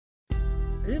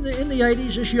In the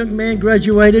 80s, this young man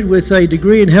graduated with a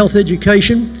degree in health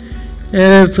education.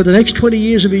 For the next 20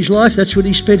 years of his life, that's what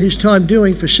he spent his time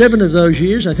doing. For 7 of those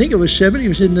years, I think it was 7, he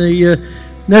was in the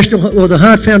National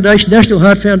Heart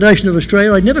Foundation of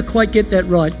Australia. I never quite get that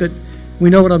right, but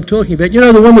we know what I'm talking about. You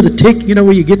know the one with the tick? You know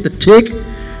where you get the tick?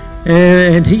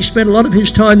 And he spent a lot of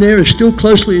his time there, is still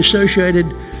closely associated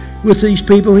with these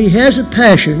people. He has a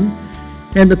passion,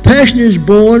 and the passion is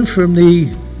born from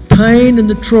the pain and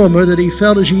the trauma that he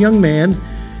felt as a young man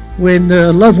when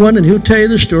a loved one, and he'll tell you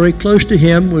the story, close to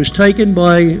him, was taken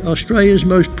by Australia's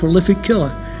most prolific killer.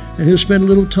 And he'll spend a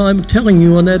little time telling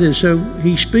you on that. So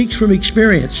he speaks from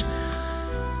experience.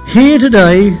 Here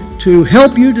today to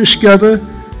help you discover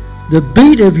the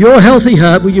beat of your healthy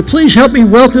heart, will you please help me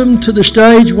welcome to the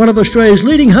stage one of Australia's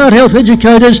leading heart health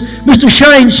educators, Mr.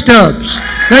 Shane Stubbs.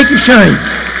 Thank you, Shane.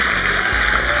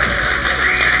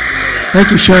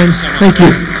 Thank you, Shane. Thank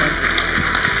you.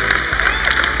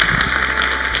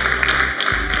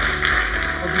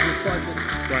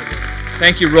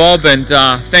 Thank you, Rob, and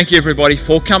thank you, everybody,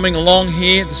 for coming along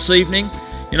here this evening.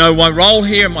 You know, my role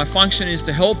here and my function is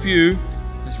to help you,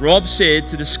 as Rob said,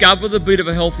 to discover the beat of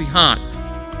a healthy heart.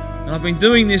 And I've been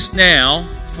doing this now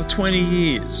for 20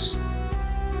 years.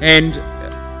 And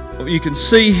you can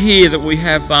see here that we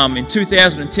have, in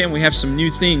 2010, we have some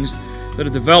new things that are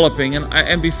developing.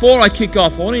 And before I kick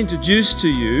off, I want to introduce to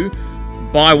you,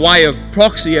 by way of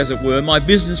proxy, as it were, my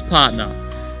business partner.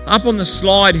 Up on the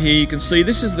slide here, you can see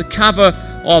this is the cover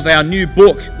of our new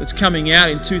book that's coming out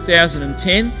in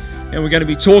 2010. And we're going to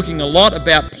be talking a lot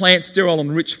about plant, sterile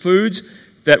and rich foods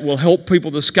that will help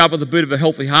people discover the beat of a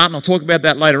healthy heart. And I'll talk about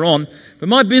that later on. But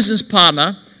my business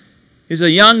partner is a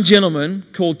young gentleman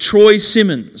called Troy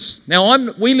Simmons. Now,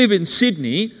 we live in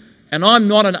Sydney, and I'm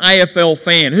not an AFL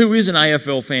fan. Who is an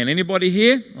AFL fan? Anybody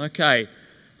here? Okay.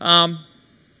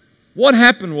 What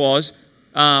happened was...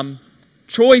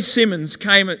 Troy Simmons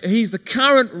he's the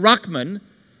current ruckman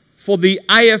for the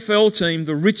AFL team,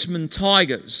 the Richmond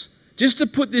Tigers. Just to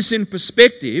put this in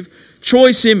perspective,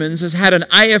 Troy Simmons has had an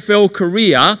AFL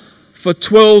career for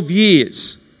 12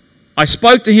 years. I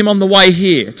spoke to him on the way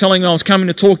here, telling him I was coming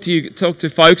to talk to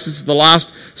folks. This is the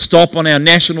last stop on our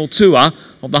national tour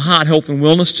of the Heart, Health and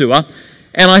Wellness Tour.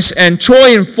 And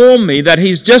Troy informed me that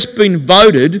he's just been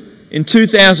voted in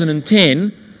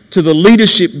 2010 to the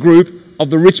leadership group of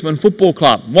the Richmond Football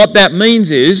Club. What that means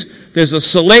is there's a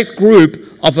select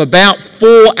group of about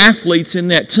 4 athletes in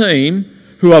that team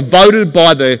who are voted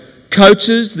by the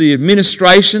coaches, the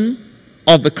administration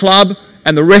of the club,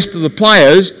 and the rest of the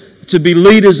players to be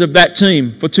leaders of that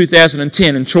team for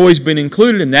 2010. And Troy's been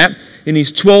included in that in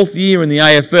his 12th year in the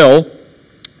AFL.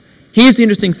 Here's the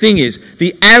interesting thing is,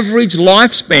 the average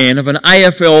lifespan of an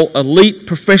AFL elite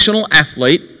professional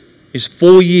athlete is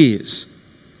 4 years.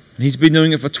 He's been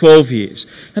doing it for 12 years.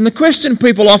 And the question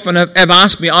people often have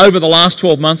asked me over the last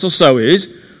 12 months or so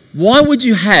is, why would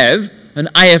you have an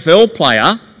AFL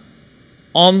player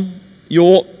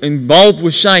involved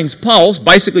with Shane's Pulse?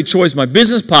 Basically, Troy's my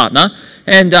business partner.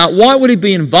 And why would he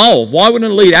be involved? Why would an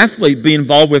elite athlete be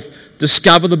involved with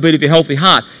discover the beat of your healthy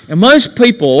heart? And most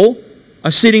people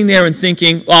are sitting there and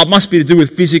thinking, it must be to do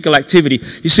with physical activity.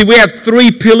 You see, we have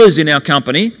 3 pillars in our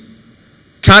company: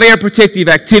 cardioprotective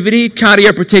activity,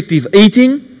 cardioprotective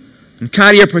eating, and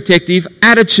cardioprotective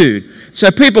attitude.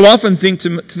 So people often think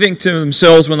to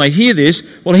themselves when they hear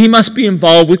this, well, he must be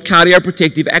involved with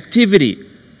cardioprotective activity.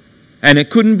 And it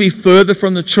couldn't be further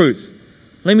from the truth.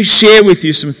 Let me share with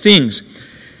you some things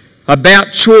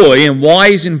about Troy and why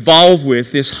he's involved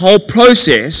with this whole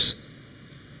process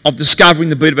of discovering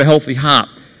the beat of a healthy heart.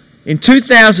 In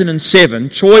 2007,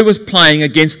 Troy was playing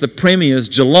against the Premiers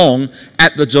Geelong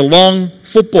at the Geelong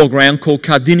football ground called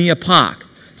Cardinia Park.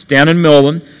 It's down in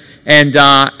Melbourne, and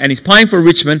he's playing for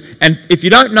Richmond. And if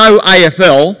you don't know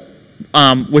AFL,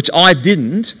 which I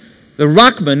didn't, the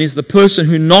ruckman is the person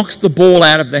who knocks the ball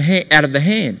out of the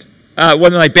hand.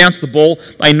 When they bounce the ball,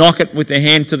 they knock it with their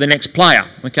hand to the next player.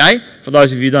 Okay, for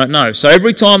those of you who don't know. So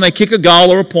every time they kick a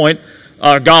goal or a point.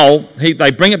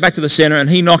 They bring it back to the centre and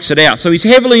he knocks it out. So he's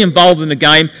heavily involved in the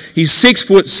game. He's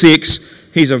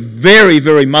 6'6". He's a very,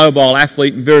 very mobile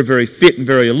athlete and very, very fit and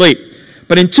very elite.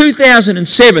 But in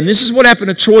 2007, this is what happened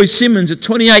to Troy Simmons at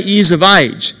 28 years of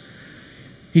age.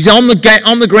 He's on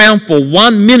the ground for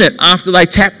 1 minute after they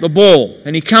tap the ball.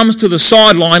 And he comes to the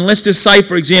sideline. Let's just say,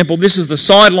 for example, this is the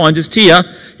sideline just here.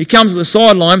 He comes to the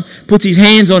sideline, puts his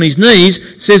hands on his knees,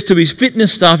 says to his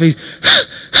fitness staff,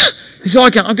 he's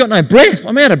like, I've got no breath.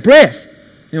 I'm out of breath.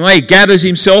 Anyway, he gathers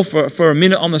himself for a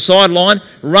minute on the sideline,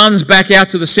 runs back out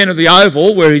to the centre of the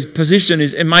oval where his position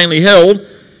is mainly held,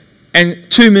 And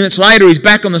 2 minutes later, he's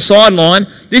back on the sideline.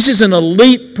 This is an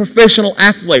elite professional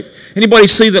athlete. Anybody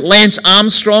see that Lance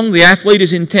Armstrong, the athlete,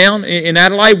 is in town in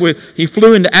Adelaide? He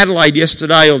flew into Adelaide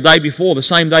yesterday or the day before, the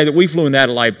same day that we flew into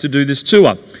Adelaide to do this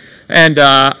tour. And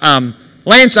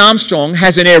Lance Armstrong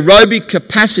has an aerobic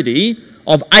capacity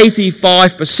of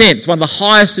 85%. It's one of the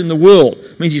highest in the world.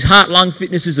 It means his heart-lung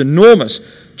fitness is enormous.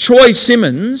 Troy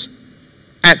Simmons,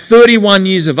 at 31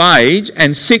 years of age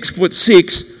and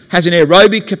 6'6", has an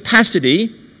aerobic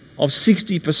capacity of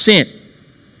 60%.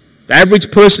 The average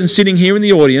person sitting here in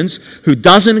the audience who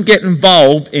doesn't get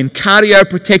involved in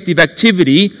cardioprotective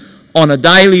activity on a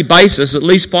daily basis, at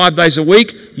least 5 days a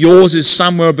week, yours is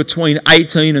somewhere between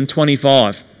 18 and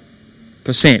 25%.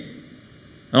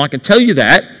 And I can tell you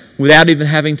that without even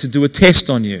having to do a test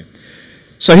on you.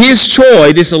 So here's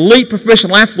Troy, this elite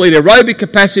professional athlete, aerobic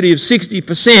capacity of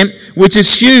 60%, which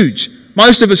is huge.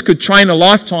 Most of us could train a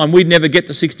lifetime, we'd never get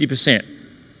to 60%.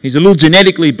 He's a little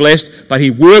genetically blessed, but he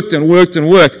worked and worked and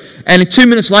worked. And 2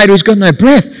 minutes later, he's got no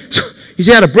breath. He's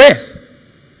out of breath.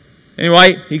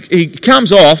 Anyway, he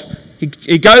comes off.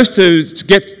 He goes to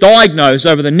get diagnosed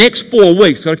over the next 4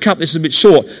 weeks. Got to cut this a bit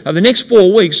short. Over the next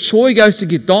 4 weeks, Troy goes to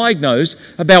get diagnosed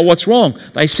about what's wrong.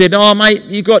 They said, "Oh, mate,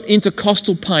 you got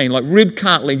intercostal pain, like rib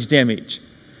cartilage damage."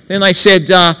 Then they said,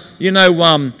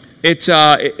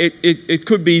 it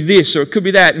could be this or it could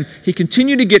be that. And he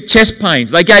continued to get chest pains.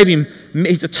 They gave him,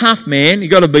 he's a tough man. You've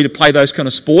got to be to play those kind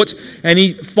of sports. And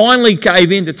he finally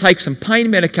gave in to take some pain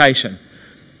medication.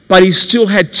 But he still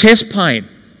had chest pain.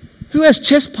 Who has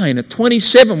chest pain at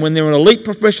 27 when they're an elite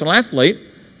professional athlete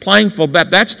playing for about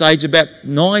that stage about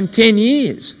 9-10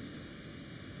 years?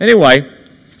 Anyway,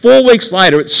 4 weeks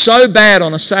later, it's so bad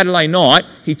on a Saturday night,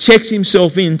 he checks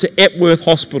himself into Epworth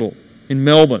Hospital in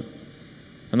Melbourne.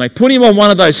 And they put him on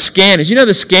one of those scanners. You know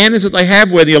the scanners that they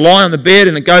have where you lie on the bed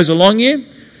and it goes along you?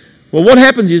 Well, what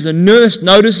happens is a nurse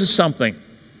notices something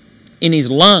in his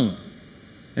lung.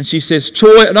 And she says,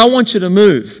 "Troy, I don't want you to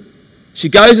move." She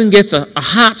goes and gets a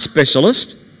heart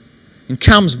specialist and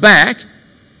comes back.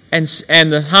 And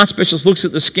the heart specialist looks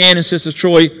at the scan and says to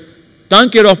Troy,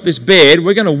 "Don't get off this bed.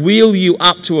 We're going to wheel you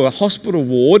up to a hospital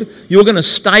ward. You're going to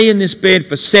stay in this bed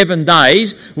for 7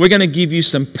 days. We're going to give you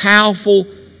some powerful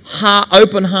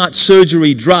open heart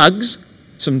surgery drugs,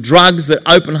 some drugs that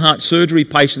open heart surgery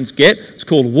patients get. It's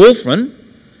called warfarin.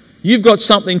 You've got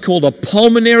something called a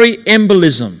pulmonary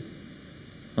embolism."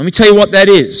 Let me tell you what that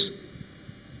is.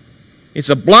 It's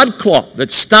a blood clot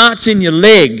that starts in your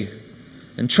leg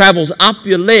and travels up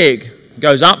your leg,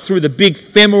 goes up through the big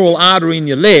femoral artery in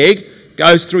your leg,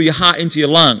 goes through your heart into your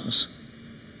lungs.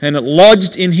 And it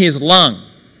lodged in his lung.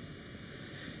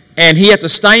 And he had to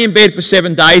stay in bed for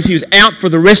 7 days. He was out for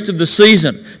the rest of the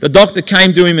season. The doctor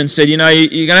came to him and said, "You know,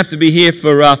 you're going to have to be here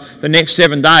for the next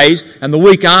 7 days." And the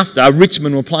week after,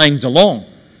 Richmond were playing Geelong.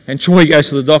 And Troy goes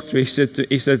to the doctor. He said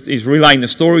he's relaying the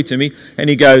story to me. And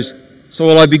he goes, "So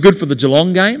will I be good for the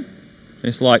Geelong game?" And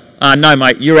it's like, "No,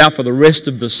 mate, you're out for the rest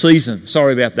of the season.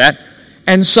 Sorry about that."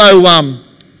 And so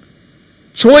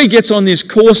Troy gets on this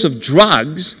course of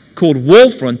drugs called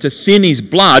warfarin to thin his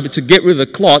blood, to get rid of the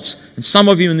clots. And some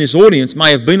of you in this audience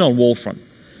may have been on warfarin.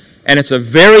 And it's a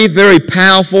very, very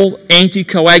powerful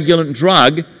anticoagulant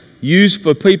drug used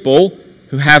for people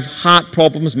who have heart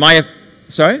problems,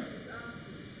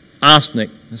 arsenic,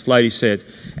 this lady said.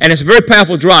 And it's a very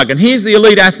powerful drug. And here's the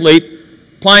elite athlete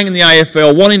playing in the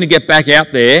AFL, wanting to get back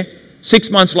out there. 6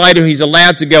 months later, he's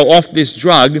allowed to go off this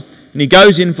drug, and he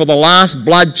goes in for the last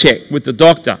blood check with the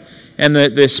doctor. And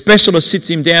the specialist sits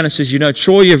him down and says, "You know,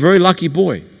 Troy, you're a very lucky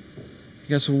boy." He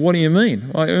goes, "Well, what do you mean?"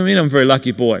 "Well, I mean I'm a very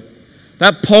lucky boy.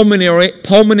 That pulmonary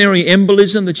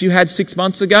embolism that you had 6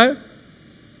 months ago,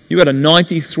 you had a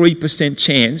 93%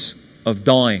 chance of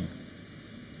dying."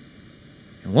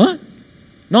 What?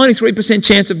 93%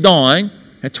 chance of dying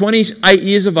at 28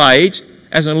 years of age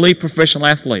as an elite professional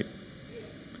athlete.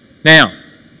 Now,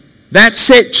 that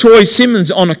set Troy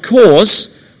Simmons on a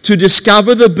course to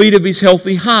discover the beat of his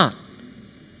healthy heart.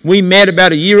 We met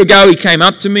about a year ago. He came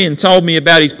up to me and told me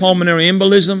about his pulmonary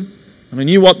embolism, and I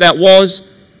knew what that was.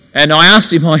 And I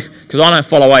asked him, because I don't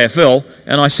follow AFL,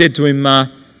 and I said to him,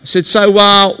 "So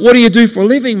what do you do for a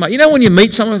living, mate?" You know when you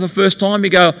meet someone for the first time, you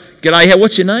go, "G'day,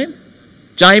 what's your name?"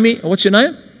 "Jamie." "What's your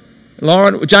name?"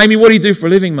 "Lauren." "Jamie, what do you do for a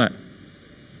living, mate?"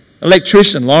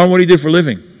 "Electrician." "Lauren, what do you do for a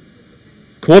living?"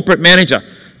 "Corporate manager."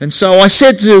 And so I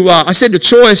said to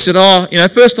Troy, I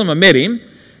said, first time I met him,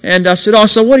 and I said,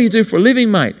 "So what do you do for a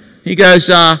living, mate?" He goes,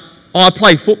 "I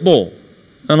play football."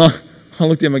 And I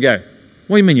looked at him and I go,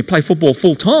 "What do you mean you play football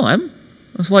full time?"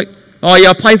 I was like, "Oh yeah,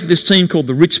 I play for this team called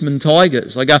the Richmond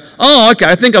Tigers." I go, "Oh, okay,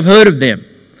 I think I've heard of them."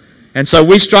 And so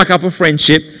we struck up a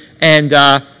friendship, and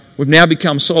we've now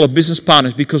become solid business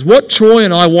partners because what Troy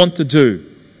and I want to do,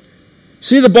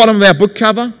 see the bottom of our book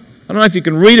cover? I don't know if you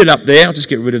can read it up there. I'll just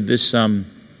get rid of this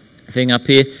thing up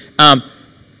here.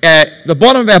 The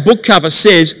bottom of our book cover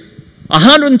says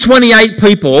 128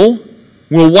 people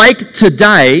will wake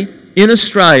today in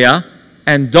Australia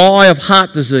and die of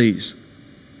heart disease.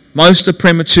 Most are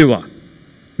premature.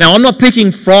 Now, I'm not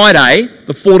picking Friday,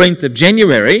 the 14th of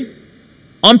January.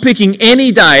 I'm picking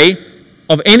any day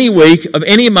of any week, of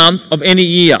any month, of any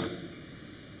year.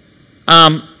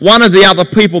 One of the other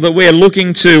people that we're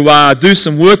looking to do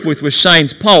some work with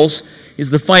Shane's Pulse is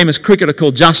the famous cricketer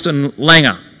called Justin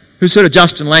Langer. Who's heard of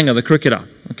Justin Langer, the cricketer?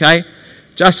 Okay,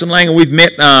 Justin Langer, we've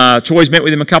met, Troy's met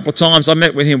with him a couple of times. I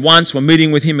met with him once, we're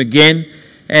meeting with him again.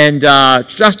 And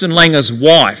Justin Langer's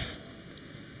wife,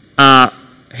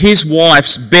 his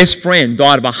wife's best friend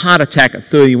died of a heart attack at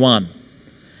 31.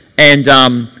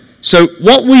 And so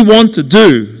what we want to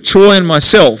do, Troy and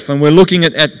myself, and we're looking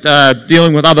at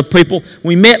dealing with other people.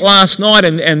 We met last night,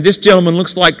 and this gentleman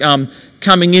looks like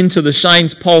coming into the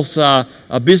Shane's Pulse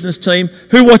business team.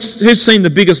 Who's seen The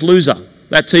Biggest Loser?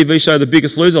 That TV show, The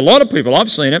Biggest Loser? A lot of people,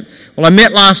 I've seen it. Well, I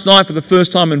met last night for the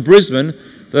first time in Brisbane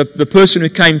the person who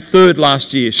came third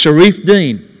last year, Sharif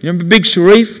Dean. You remember Big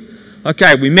Sharif?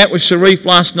 Okay, we met with Sharif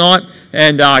last night,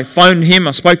 and I phoned him.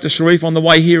 I spoke to Sharif on the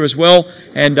way here as well,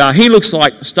 and he looks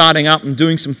like starting up and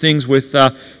doing some things with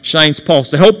Shane's Pulse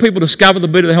to help people discover the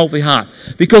beat of the healthy heart.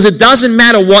 Because it doesn't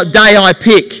matter what day I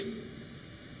pick.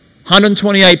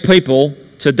 128 people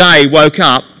today woke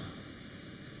up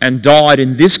and died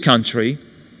in this country,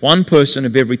 one person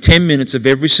of every 10 minutes of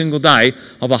every single day,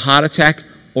 of a heart attack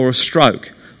or a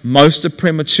stroke. Most are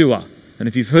premature. And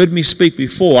if you've heard me speak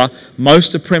before,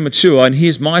 most are premature. And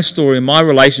here's my story and my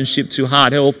relationship to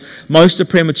heart health. Most are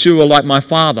premature like my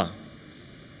father.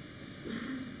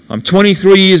 I'm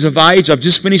 23 years of age. I've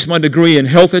just finished my degree in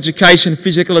health education,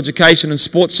 physical education and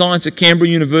sports science at Canberra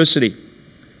University.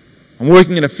 I'm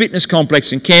working in a fitness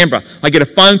complex in Canberra. I get a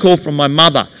phone call from my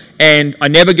mother, and I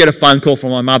never get a phone call from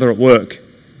my mother at work.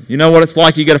 You know what it's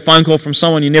like? You get a phone call from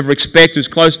someone you never expect who's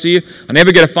close to you. I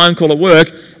never get a phone call at work,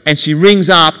 and she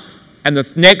rings up, and the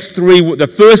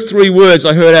first three words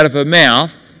I heard out of her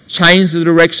mouth changed the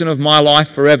direction of my life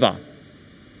forever.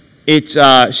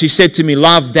 She said to me,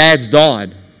 "Love, Dad's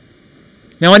died."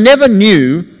 Now, I never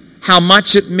knew how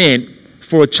much it meant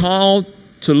for a child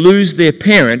to lose their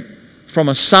parent from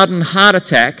a sudden heart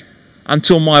attack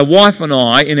until my wife and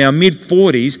I, in our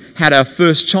mid-40s, had our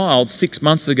first child 6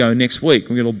 months ago next week.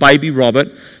 We got a little baby, Robert,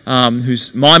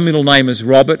 my middle name is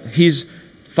Robert. His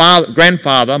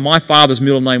grandfather, my father's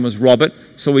middle name was Robert,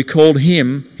 so we called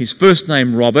him, his first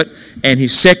name Robert, and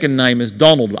his second name is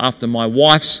Donald, after my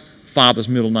wife's father's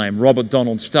middle name, Robert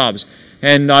Donald Stubbs.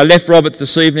 And I left Robert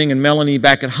this evening and Melanie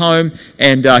back at home,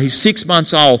 and he's 6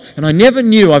 months old. And I never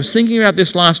knew, I was thinking about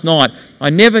this last night, I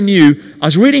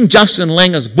was reading Justin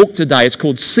Langer's book today. It's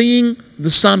called Seeing the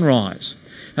Sunrise.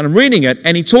 And I'm reading it,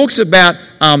 and he talks about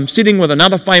sitting with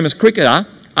another famous cricketer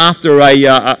after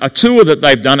a tour that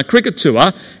they've done, a cricket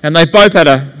tour, and they've both had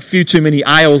a few too many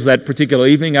ales that particular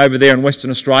evening over there in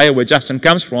Western Australia where Justin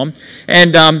comes from.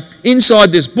 And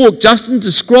inside this book, Justin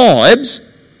describes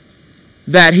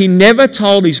that he never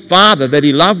told his father that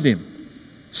he loved him.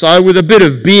 So with a bit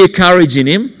of beer courage in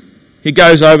him, he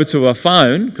goes over to a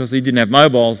phone, because he didn't have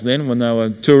mobiles then when they were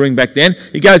touring back then.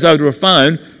 He goes over to a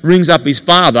phone, rings up his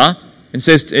father, and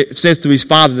says to his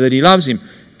father that he loves him.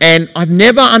 And I've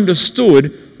never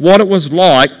understood what it was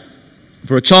like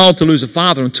for a child to lose a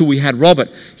father until we had Robert.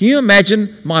 Can you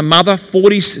imagine my mother,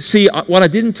 what I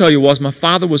didn't tell you was my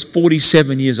father was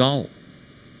 47 years old.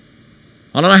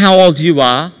 I don't know how old you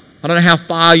are. I don't know how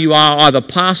far you are, either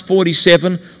past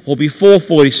 47 or before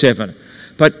 47.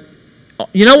 But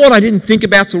you know what I didn't think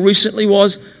about till recently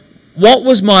was, what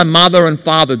was my mother and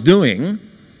father doing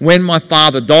when my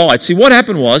father died? See, what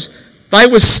happened was, they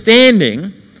were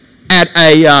standing at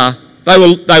they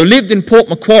lived in Port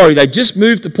Macquarie. They just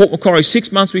moved to Port Macquarie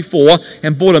 6 months before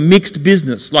and bought a mixed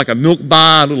business, like a milk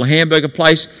bar, a little hamburger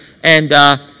place. And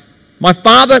my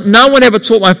father, no one ever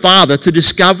taught my father to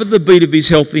discover the beat of his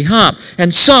healthy heart.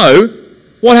 And so,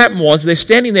 what happened was, they're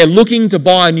standing there looking to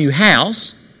buy a new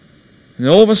house, and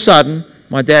then all of a sudden,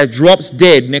 my dad drops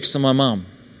dead next to my mum.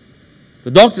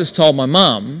 The doctors told my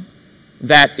mum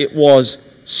that it was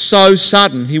so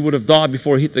sudden he would have died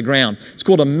before he hit the ground. It's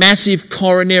called a massive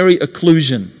coronary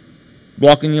occlusion,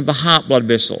 blocking of the heart blood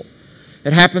vessel.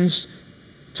 It happens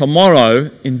tomorrow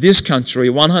in this country.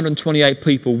 128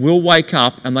 people will wake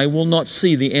up and they will not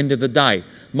see the end of the day.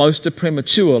 Most are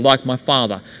premature, like my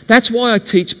father. That's why I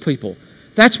teach people.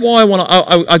 That's why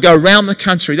I go around the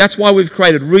country. That's why we've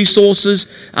created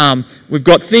resources. We've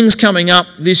got things coming up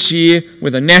this year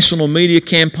with a national media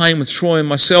campaign with Troy and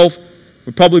myself.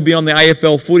 We'll probably be on the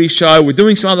AFL Footy Show. We're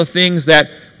doing some other things that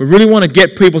we really want to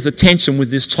get people's attention with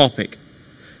this topic.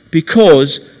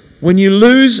 Because when you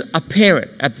lose a parent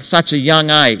at such a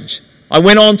young age, I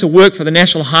went on to work for the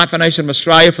National Heart Foundation of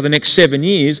Australia for the next 7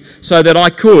 years so that I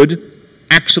could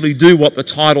actually do what the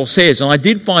title says. And I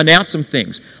did find out some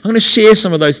things. I'm going to share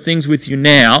some of those things with you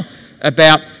now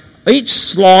about each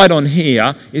slide on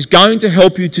here is going to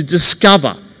help you to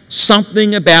discover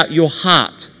something about your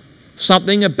heart,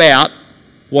 something about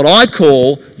what I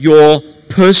call your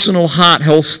personal heart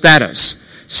health status.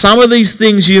 Some of these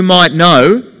things you might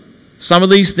know, some of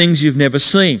these things you've never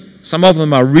seen. Some of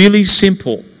them are really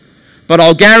simple. But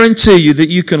I'll guarantee you that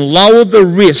you can lower the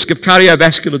risk of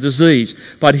cardiovascular disease.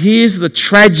 But here's the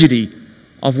tragedy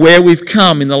of where we've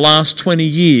come in the last 20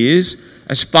 years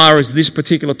as far as this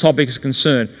particular topic is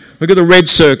concerned. Look at the red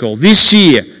circle. This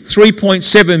year,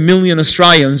 3.7 million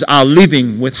Australians are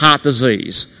living with heart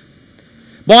disease.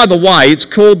 By the way, it's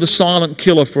called the silent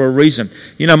killer for a reason.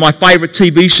 You know, my favourite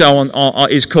TV show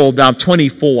is called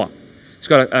 24. It's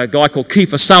got a guy called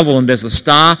Kiefer Sutherland as the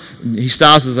star. He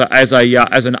stars as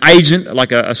an agent,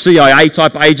 like a CIA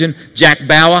type agent, Jack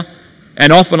Bauer.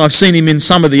 And often I've seen him in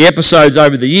some of the episodes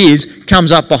over the years,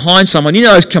 comes up behind someone. You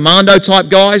know those commando type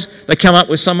guys? They come up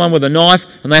with someone with a knife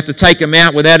and they have to take them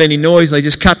out without any noise. They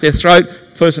just cut their throat,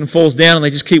 person falls down and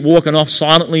they just keep walking off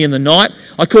silently in the night.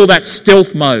 I call that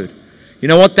stealth mode. You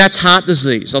know what? That's heart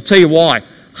disease. I'll tell you why.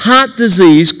 Heart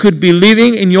disease could be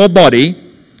living in your body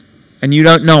and you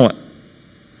don't know it.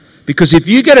 Because if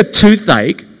you get a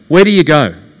toothache, where do you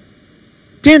go?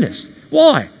 Dentist.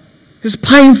 Why? It's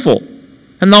painful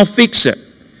and they'll fix it.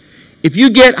 If you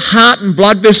get heart and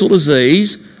blood vessel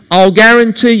disease, I'll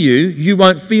guarantee you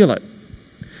won't feel it.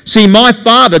 See, my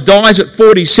father dies at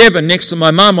 47 next to my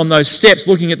mum on those steps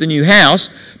looking at the new house,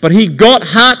 but he got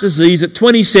heart disease at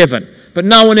 27, but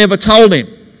no one ever told him.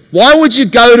 Why would you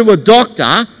go to a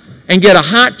doctor and get a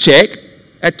heart check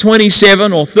at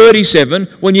 27 or 37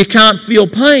 when you can't feel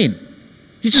pain?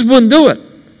 You just wouldn't do it.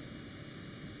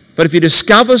 But if you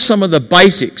discover some of the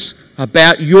basics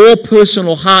about your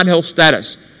personal heart health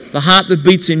status, the heart that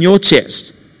beats in your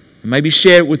chest, and maybe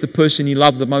share it with the person you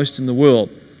love the most in the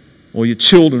world, or your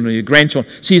children or your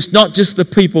grandchildren. See, it's not just the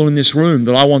people in this room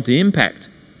that I want to impact,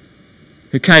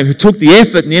 who took the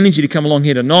effort and the energy to come along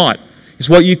here tonight. It's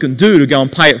what you can do to go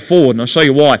and pay it forward, and I'll show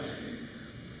you why.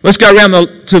 Let's go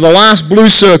around to the last blue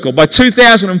circle. By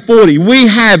 2040, we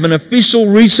have an official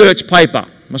research paper,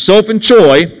 myself and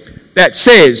Troy, that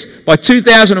says by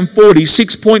 2040,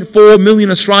 6.4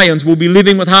 million Australians will be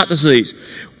living with heart disease.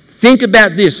 Think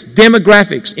about this,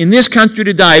 demographics. In this country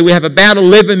today, we have about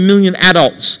 11 million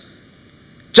adults.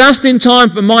 Just in time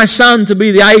for my son to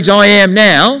be the age I am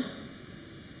now,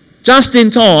 just in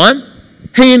time,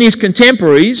 he and his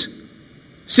contemporaries,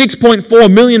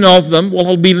 6.4 million of them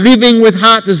will be living with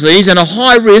heart disease and a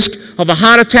high risk of a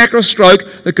heart attack or a stroke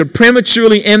that could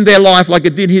prematurely end their life like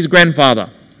it did his grandfather.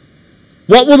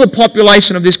 What will the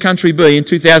population of this country be in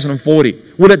 2040?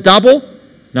 Would it double?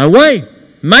 No way.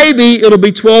 Maybe it'll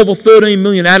be 12 or 13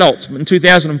 million adults in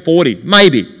 2040.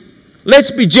 Maybe.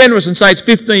 Let's be generous and say it's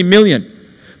 15 million.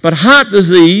 But heart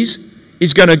disease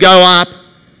is going to go up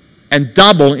and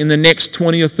double in the next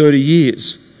 20 or 30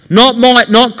 years. Not might,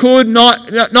 not could, not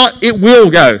it will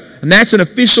go. And that's an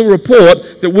official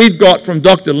report that we've got from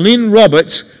Dr. Lynn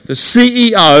Roberts, the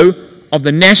CEO of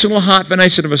the National Heart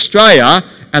Foundation of Australia,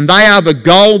 and they are the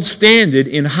gold standard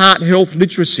in heart health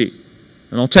literacy.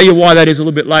 And I'll tell you why that is a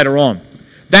little bit later on.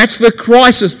 That's the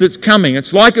crisis that's coming.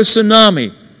 It's like a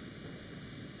tsunami.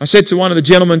 I said to one of the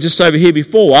gentlemen just over here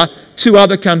before, 2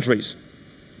 other countries,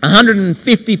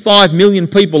 155 million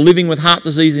people living with heart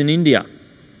disease in India.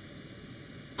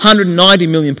 190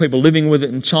 million people living with it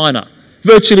in China.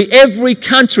 Virtually every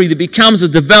country that becomes a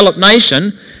developed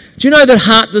nation. Do you know that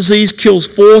heart disease kills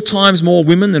 4 times more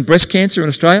women than breast cancer in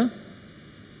Australia?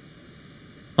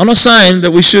 I'm not saying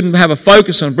that we shouldn't have a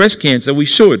focus on breast cancer. We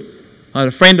should. I had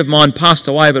a friend of mine passed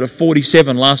away at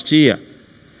 47 last year.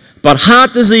 But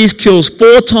heart disease kills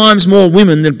 4 times more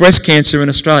women than breast cancer in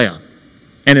Australia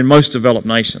and in most developed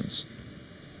nations.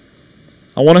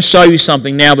 I want to show you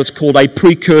something now that's called a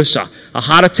precursor. A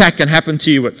heart attack can happen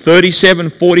to you at 37,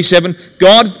 47.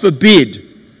 God forbid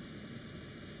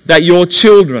that your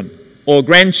children or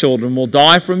grandchildren will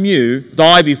die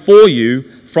before you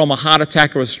from a heart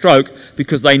attack or a stroke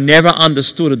because they never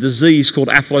understood a disease called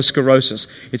atherosclerosis.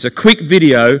 It's a quick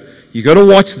video. You've got to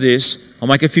watch this. I'll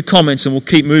make a few comments and we'll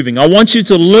keep moving. I want you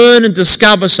to learn and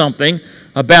discover something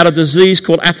about a disease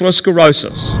called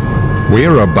atherosclerosis. We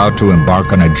are about to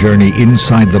embark on a journey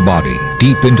inside the body,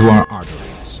 deep into our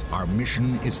arteries. Our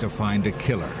mission is to find a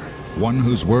killer, one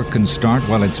whose work can start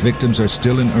while its victims are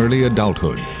still in early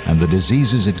adulthood, and the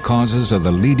diseases it causes are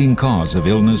the leading cause of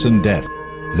illness and death.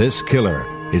 This killer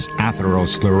is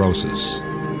atherosclerosis.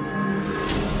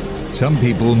 Some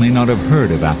people may not have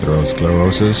heard of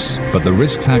atherosclerosis, but the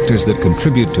risk factors that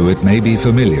contribute to it may be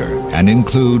familiar and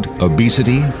include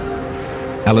obesity,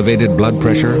 elevated blood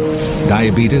pressure,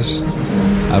 diabetes,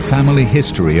 a family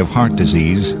history of heart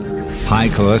disease, high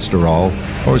cholesterol,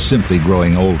 or simply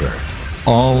growing older.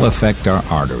 All affect our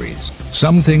arteries.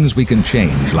 Some things we can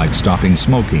change, like stopping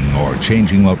smoking or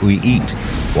changing what we eat,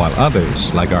 while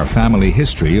others, like our family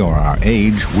history or our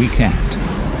age, we can't.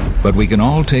 But we can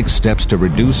all take steps to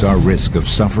reduce our risk of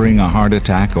suffering a heart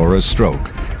attack or a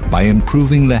stroke by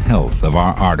improving the health of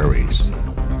our arteries.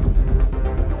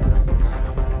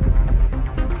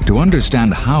 To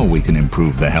understand how we can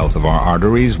improve the health of our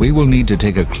arteries, we will need to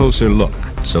take a closer look.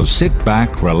 So sit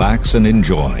back, relax, and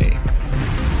enjoy.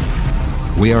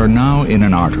 We are now in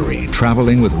an artery,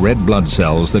 traveling with red blood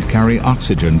cells that carry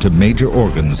oxygen to major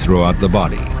organs throughout the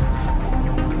body.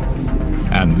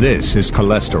 And this is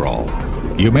cholesterol.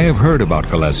 You may have heard about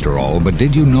cholesterol, but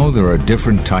did you know there are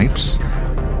different types?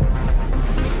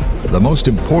 The most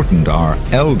important are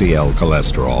LDL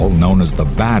cholesterol, known as the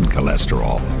bad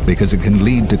cholesterol, because it can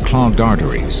lead to clogged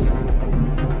arteries,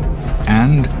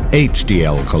 and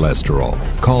HDL cholesterol,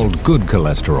 called good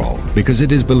cholesterol, because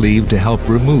it is believed to help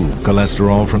remove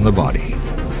cholesterol from the body.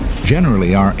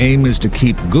 Generally, our aim is to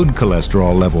keep good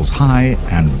cholesterol levels high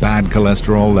and bad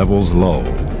cholesterol levels low.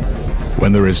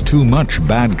 When there is too much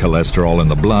bad cholesterol in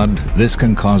the blood, this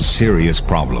can cause serious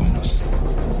problems.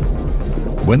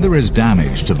 When there is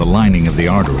damage to the lining of the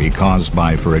artery caused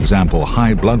by, for example,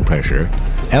 high blood pressure,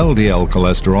 LDL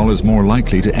cholesterol is more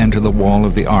likely to enter the wall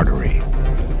of the artery.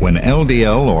 When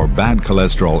LDL or bad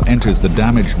cholesterol enters the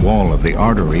damaged wall of the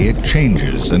artery, it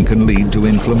changes and can lead to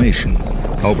inflammation.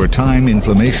 Over time,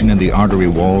 inflammation in the artery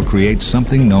wall creates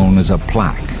something known as a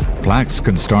plaque. Plaques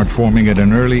can start forming at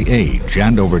an early age,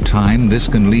 and over time, this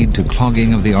can lead to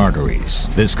clogging of the arteries.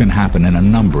 This can happen in a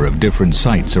number of different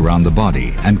sites around the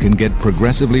body and can get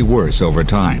progressively worse over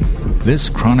time. This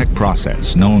chronic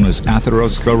process, known as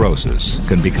atherosclerosis,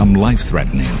 can become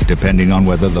life-threatening depending on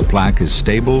whether the plaque is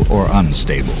stable or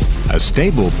unstable. A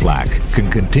stable plaque can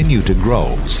continue to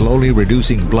grow, slowly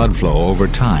reducing blood flow over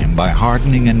time by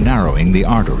hardening and narrowing the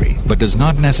artery, but does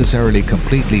not necessarily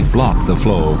completely block the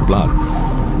flow of blood.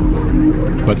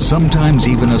 But sometimes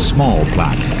even a small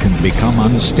plaque can become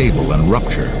unstable and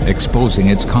rupture, exposing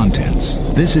its contents.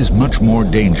 This is much more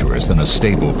dangerous than a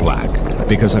stable plaque,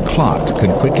 because a clot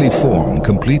can quickly form,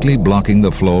 completely blocking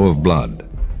the flow of blood.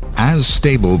 As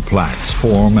stable plaques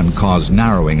form and cause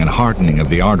narrowing and hardening of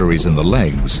the arteries in the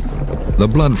legs, the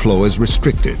blood flow is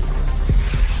restricted,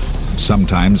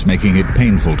 sometimes making it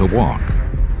painful to walk.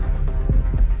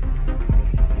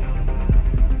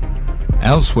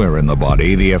 Elsewhere in the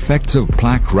body, the effects of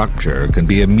plaque rupture can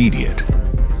be immediate.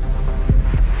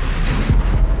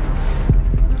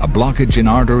 A blockage in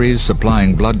arteries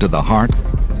supplying blood to the heart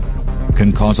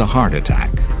can cause a heart attack.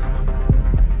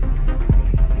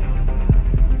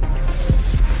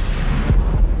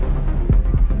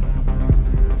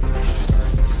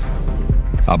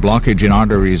 A blockage in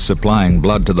arteries supplying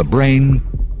blood to the brain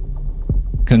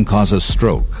can cause a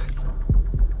stroke.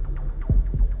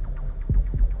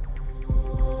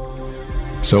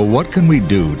 So what can we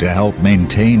do to help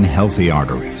maintain healthy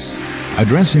arteries?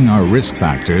 Addressing our risk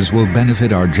factors will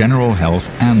benefit our general health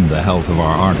and the health of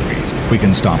our arteries. We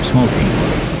can stop smoking,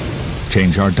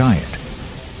 change our diet,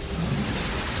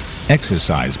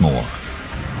 exercise more.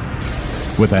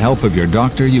 With the help of your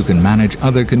doctor, you can manage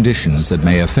other conditions that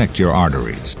may affect your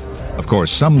arteries. Of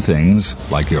course, some things,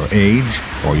 like your age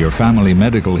or your family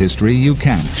medical history, you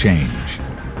can't change.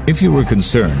 If you were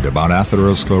concerned about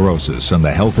atherosclerosis and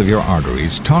the health of your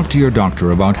arteries, talk to your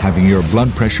doctor about having your blood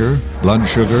pressure, blood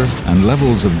sugar, and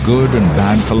levels of good and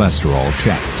bad cholesterol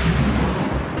checked.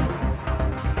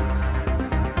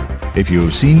 If you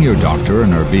have seen your doctor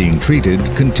and are being treated,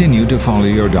 continue to follow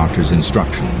your doctor's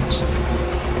instructions.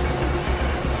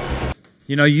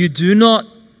 You know, you do not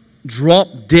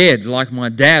drop dead like my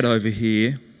dad over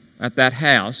here at that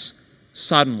house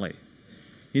suddenly.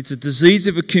 It's a disease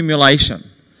of accumulation.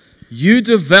 You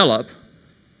develop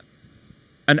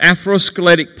an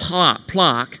atherosclerotic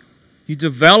plaque, you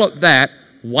develop that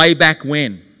way back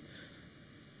when.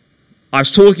 I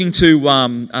was talking to,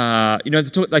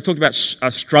 they talked about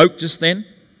a stroke just then,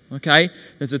 okay?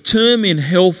 There's a term in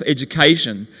health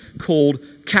education called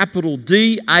capital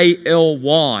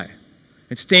DALY,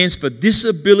 It stands for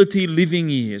Disability Living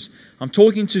Years. I'm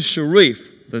talking to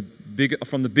Sharif,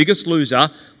 from The Biggest Loser,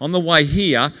 on the way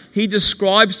here. He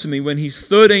describes to me when he's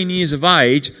 13 years of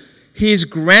age, his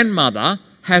grandmother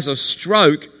has a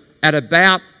stroke at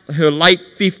about her late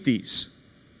 50s.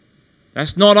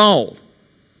 That's not old,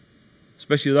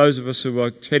 especially those of us who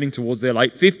are heading towards their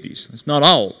late 50s. That's not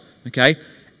old, okay?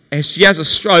 And she has a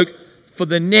stroke. For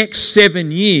the next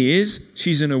 7 years,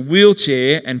 she's in a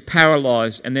wheelchair and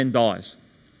paralysed and then dies.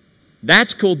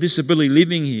 That's called disability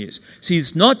living years. See,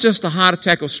 it's not just a heart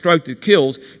attack or stroke that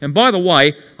kills. And by the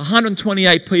way,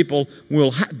 128 people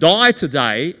will die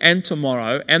today and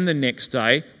tomorrow and the next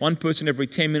day. One person every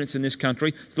 10 minutes in this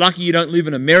country. It's lucky you don't live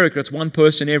in America. It's one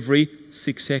person every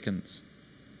 6 seconds.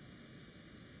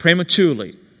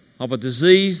 Prematurely, of a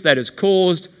disease that is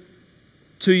caused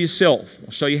to yourself.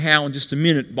 I'll show you how in just a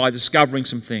minute by discovering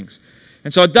some things.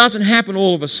 And so it doesn't happen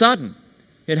all of a sudden.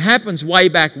 It happens way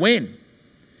back when.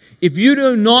 If you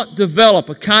do not develop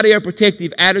a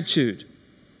cardioprotective attitude,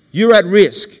 you're at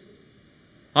risk.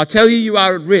 I tell you, you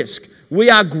are at risk.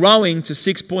 We are growing to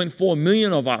 6.4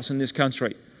 million of us in this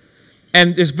country.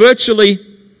 And there's virtually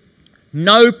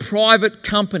no private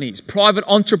companies, private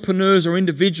entrepreneurs or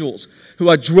individuals who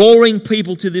are drawing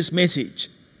people to this message.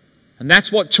 And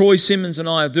that's what Troy Simmons and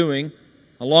I are doing,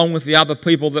 along with the other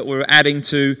people that we're adding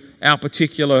to our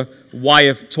particular way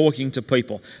of talking to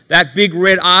people. That big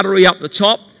red artery up the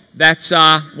top, that's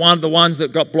one of the ones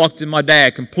that got blocked in my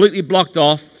dad, completely blocked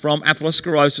off from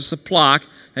atherosclerosis, a plaque,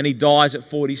 and he dies at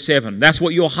 47. That's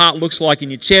what your heart looks like in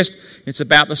your chest. It's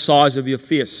about the size of your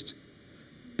fist.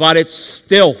 But it's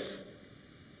stealth.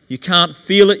 You can't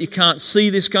feel it, you can't see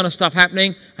this kind of stuff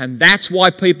happening, and that's why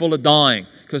people are dying,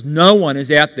 because no one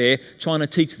is out there trying to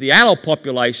teach the adult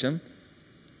population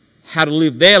how to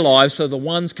live their lives so the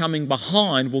ones coming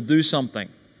behind will do something.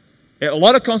 A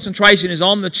lot of concentration is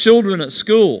on the children at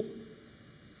school.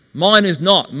 Mine is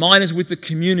not. Mine is with the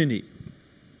community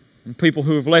and people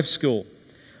who have left school.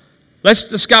 Let's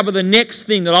discover the next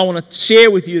thing that I want to share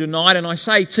with you tonight, and I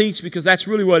say teach because that's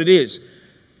really what it is.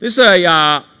 This is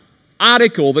an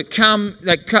article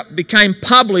that became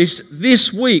published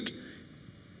this week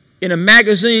in a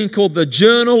magazine called the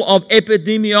Journal of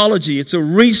Epidemiology. It's a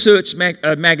research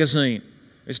magazine.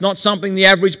 It's not something the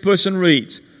average person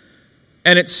reads.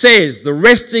 And it says the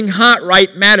resting heart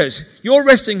rate matters. Your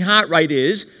resting heart rate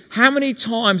is how many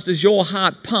times does your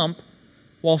heart pump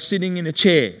while sitting in a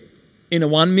chair in a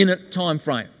 1 minute time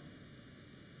frame?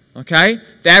 Okay?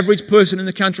 The average person in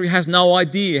the country has no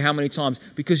idea how many times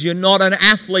because you're not an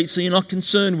athlete, so you're not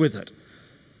concerned with it.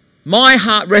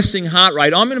 My resting heart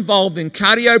rate, I'm involved in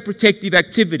cardioprotective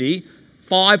activity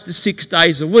 5 to 6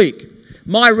 days a week.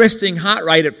 My resting heart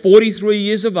rate at 43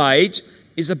 years of age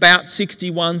is about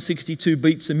 61, 62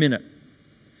 beats a minute.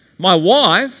 My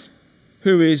wife,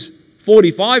 who is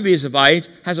 45 years of age,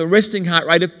 has a resting heart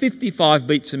rate of 55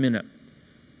 beats a minute.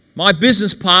 My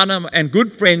business partner and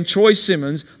good friend, Troy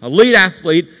Simmons, a lead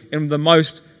athlete in the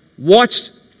most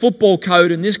watched football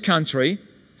code in this country,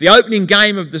 the opening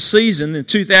game of the season in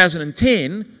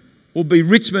 2010 will be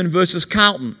Richmond versus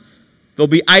Carlton. There'll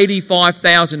be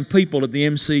 85,000 people at the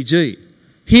MCG.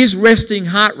 His resting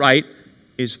heart rate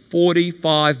is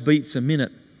 45 beats a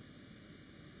minute.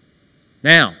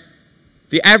 Now,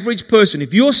 the average person,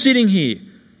 if you're sitting here,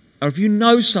 or if you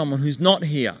know someone who's not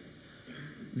here,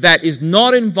 that is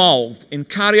not involved in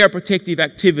cardioprotective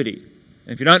activity,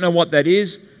 and if you don't know what that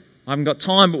is, I haven't got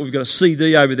time, but we've got a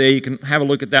CD over there. You can have a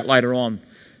look at that later on.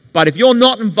 But if you're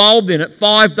not involved in it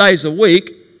 5 days a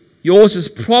week, yours is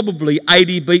probably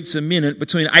 80 beats a minute,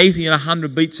 between 80 and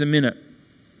 100 beats a minute.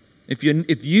 If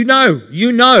you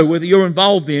know whether you're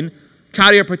involved in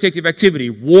cardioprotective activity,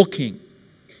 walking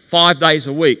 5 days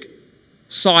a week,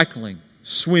 cycling,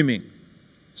 swimming,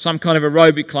 some kind of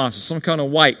aerobic classes, some kind of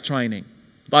weight training,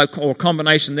 or a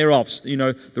combination thereof,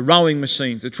 the rowing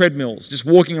machines, the treadmills, just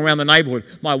walking around the neighbourhood.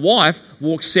 My wife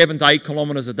walks 7 to 8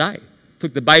 kilometres a day.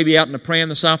 Took the baby out in the pram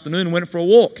this afternoon and went for a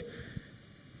walk.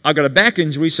 I got a back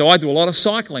injury, so I do a lot of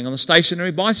cycling on the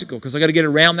stationary bicycle because I've got to get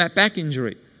around that back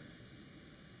injury.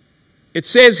 It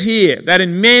says here that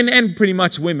in men and pretty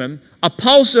much women, a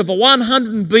pulse of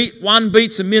 101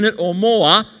 beats a minute or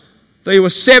more, they were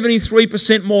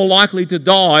 73% more likely to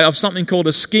die of something called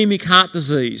ischemic heart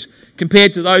disease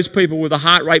compared to those people with a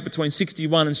heart rate between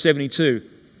 61 and 72.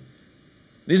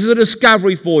 This is a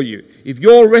discovery for you. If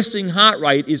your resting heart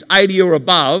rate is 80 or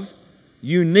above,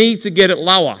 you need to get it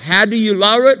lower. How do you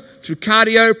lower it? Through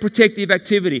cardioprotective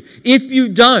activity. If you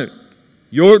don't,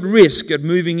 you're at risk of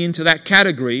moving into that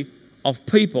category of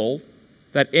people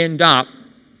that end up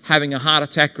having a heart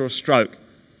attack or a stroke.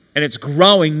 And it's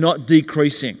growing, not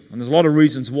decreasing. And there's a lot of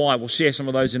reasons why. We'll share some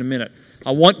of those in a minute.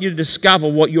 I want you to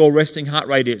discover what your resting heart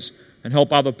rate is and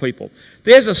help other people.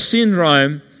 There's a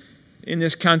syndrome in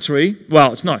this country.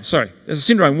 There's a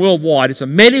syndrome worldwide. It's a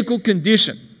medical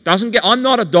condition. I'm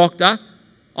not a doctor.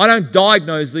 I don't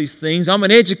diagnose these things. I'm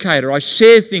an educator. I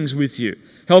share things with you,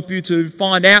 help you to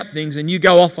find out things, and you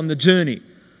go off on the journey.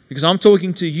 Because I'm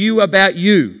talking to you about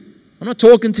you. I'm not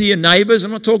talking to your neighbours.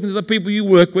 I'm not talking to the people you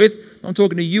work with. I'm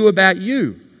talking to you about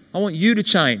you. I want you to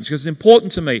change because it's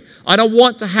important to me. I don't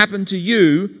want to happen to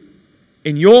you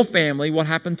in your family what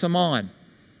happened to mine.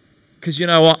 Because,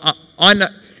 I know,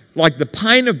 like the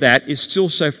pain of that is still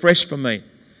so fresh for me.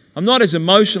 I'm not as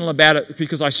emotional about it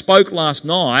because I spoke last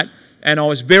night and I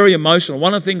was very emotional.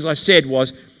 One of the things I said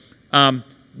was,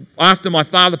 after my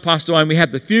father passed away and we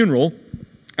had the funeral,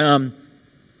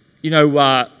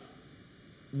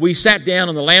 we sat down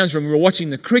in the lounge room. We were watching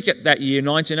the cricket that year,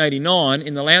 1989,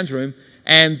 in the lounge room,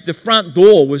 and the front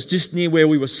door was just near where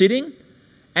we were sitting.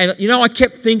 And, I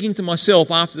kept thinking to myself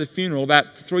after the funeral,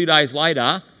 about 3 days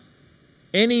later,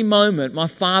 any moment my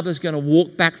father's going to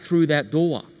walk back through that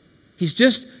door.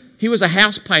 He was a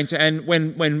house painter, and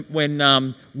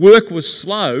when work was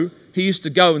slow, he used to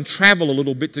go and travel a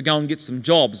little bit to go and get some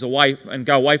jobs away and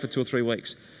go away for 2 or 3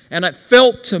 weeks. And it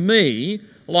felt to me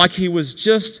like he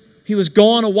was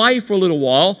gone away for a little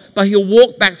while, but he'll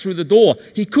walk back through the door.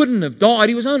 He couldn't have died.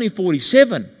 He was only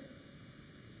 47.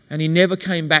 And he never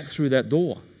came back through that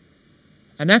door.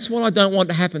 And that's what I don't want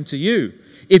to happen to you.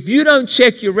 If you don't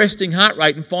check your resting heart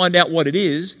rate and find out what it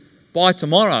is by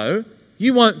tomorrow,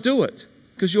 you won't do it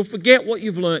because you'll forget what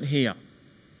you've learnt here.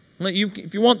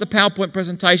 If you want the PowerPoint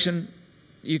presentation,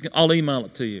 I'll email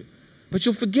it to you. But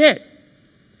you'll forget.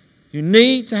 You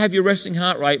need to have your resting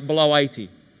heart rate below 80.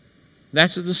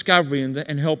 That's a discovery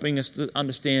and helping us to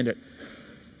understand it.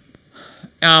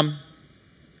 I'll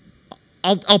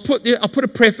put a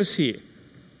preface here.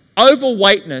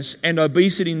 Overweightness and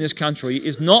obesity in this country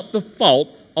is not the fault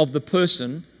of the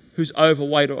person who's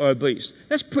overweight or obese.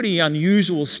 That's a pretty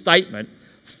unusual statement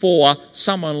for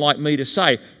someone like me to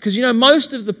say. Because,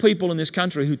 most of the people in this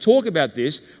country who talk about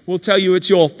this will tell you it's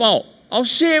your fault. I'll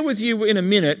share with you in a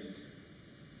minute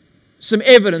some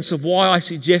evidence of why I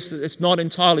suggest that it's not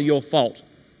entirely your fault.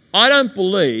 I don't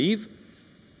believe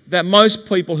that most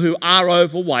people who are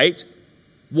overweight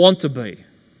want to be.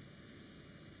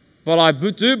 But I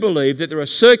do believe that there are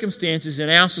circumstances in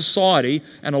our society,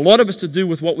 and a lot of it's to do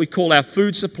with what we call our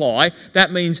food supply.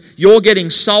 That means you're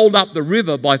getting sold up the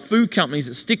river by food companies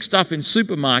that stick stuff in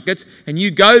supermarkets, and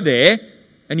you go there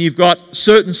and you've got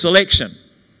certain selection.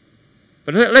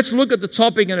 But let's look at the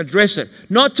topic and address it.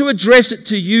 Not to address it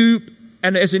to you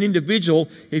and as an individual,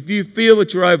 if you feel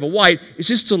that you're overweight, it's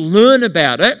just to learn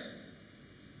about it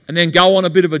and then go on a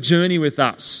bit of a journey with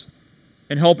us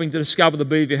in helping to discover the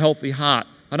beat of your healthy heart.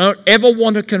 I don't ever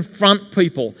want to confront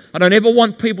people. I don't ever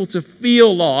want people to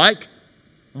feel like,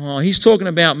 oh, he's talking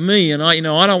about me, and I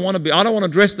don't want to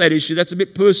address that issue. That's a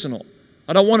bit personal.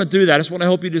 I don't want to do that. I just want to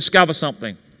help you discover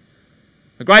something.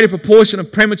 A greater proportion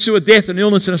of premature death and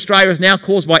illness in Australia is now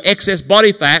caused by excess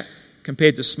body fat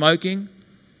compared to smoking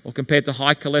or compared to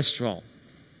high cholesterol.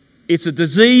 It's a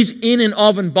disease in and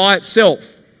of and by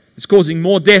itself. It's causing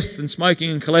more deaths than smoking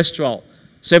and cholesterol.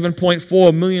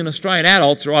 7.4 million Australian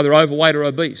adults are either overweight or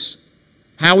obese.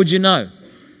 How would you know?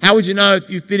 How would you know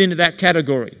if you fit into that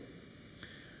category?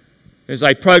 There's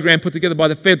a program put together by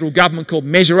the federal government called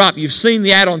Measure Up. You've seen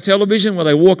the ad on television where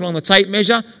they walk along the tape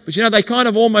measure, but they kind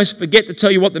of almost forget to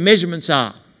tell you what the measurements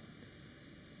are.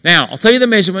 Now, I'll tell you the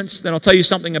measurements, then I'll tell you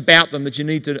something about them that you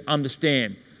need to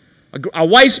understand. A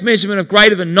waist measurement of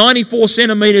greater than 94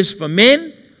 centimetres for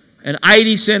men and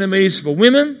 80 centimetres for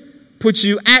women puts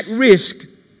you at risk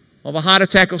of a heart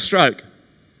attack or stroke.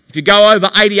 If you go over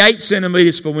 88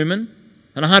 centimetres for women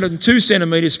and 102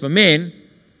 centimetres for men,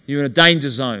 you're in a danger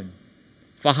zone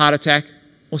for heart attack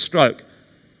or stroke.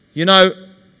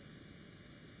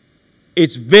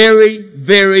 It's very,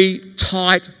 very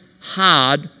tight,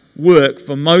 hard work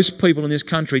for most people in this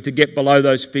country to get below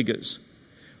those figures.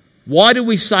 Why do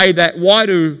we say that? Why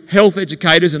do health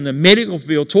educators in the medical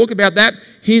field talk about that?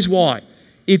 Here's why.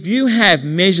 If you have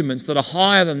measurements that are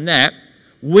higher than that,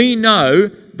 we know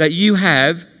that you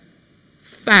have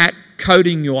fat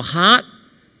coating your heart,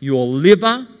 your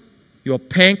liver, your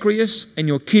pancreas, and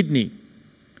your kidney.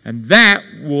 And that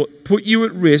will put you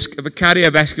at risk of a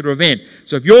cardiovascular event.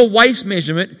 So if your waist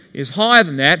measurement is higher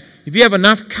than that, if you have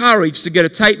enough courage to get a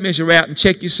tape measure out and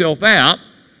check yourself out,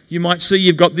 you might see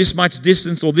you've got this much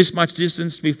distance or this much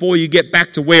distance before you get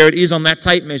back to where it is on that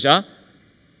tape measure.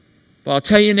 But I'll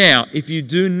tell you now, if you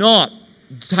do not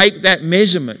take that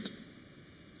measurement,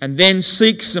 and then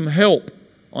seek some help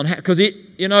on how, because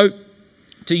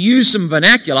to use some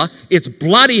vernacular, it's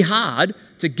bloody hard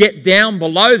to get down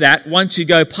below that once you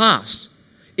go past.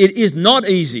 It is not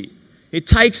easy. It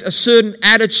takes a certain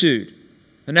attitude,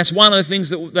 and that's one of the things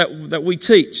that we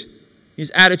teach,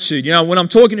 is attitude. When I'm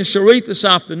talking to Sharif this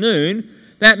afternoon,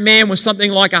 that man was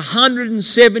something like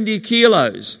 170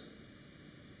 kilos.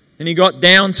 And he got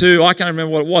down to, I can't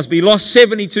remember what it was, but he lost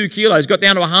 72 kilos, got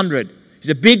down to 100. He's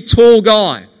a big, tall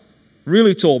guy,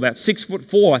 really tall, about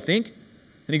 6'4", I think.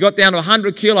 And he got down to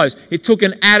 100 kilos. It took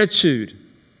an attitude.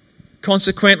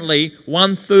 Consequently,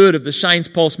 1/3 of the Shane's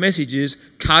Pulse message is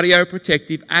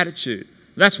cardioprotective attitude.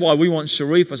 That's why we want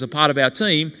Sharif as a part of our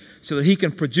team, so that he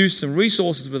can produce some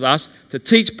resources with us to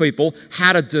teach people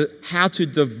how to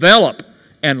develop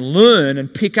and learn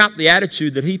and pick up the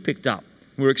attitude that he picked up.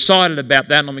 We're excited about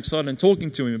that, and I'm excited in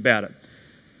talking to him about it.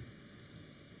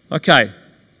 Okay,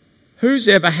 who's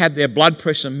ever had their blood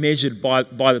pressure measured by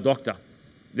the doctor?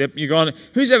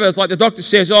 Who's ever, like the doctor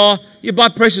says, oh, your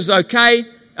blood pressure's okay,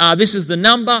 this is the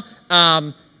number,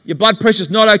 your blood pressure's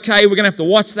not okay, we're going to have to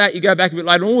watch that. You go back a bit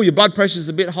later, oh, your blood pressure's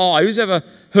a bit high. Who's ever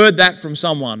heard that from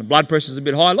someone? The blood pressure's a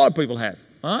bit high. A lot of people have.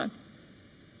 Right?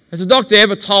 Has the doctor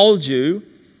ever told you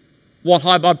what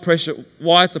high blood pressure,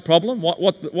 why it's a problem?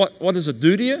 What does it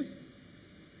do to you?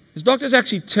 Does doctors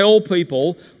actually tell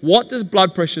people what does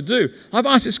blood pressure do? I've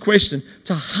asked this question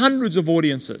to hundreds of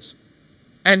audiences,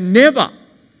 and never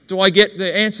do I get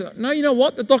the answer, no, you know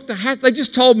what, the doctor has, they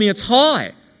just told me it's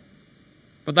high.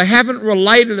 But they haven't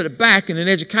related it back in an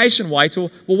education way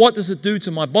to, well, what does it do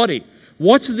to my body?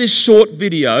 Watch this short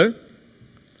video,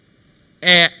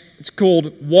 and it's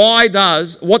called What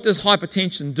Does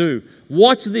Hypertension Do?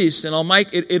 Watch this, and I'll make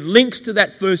it links to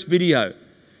that first video.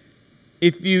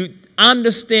 If you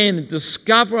understand and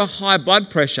discover high blood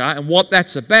pressure and what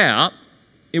that's about,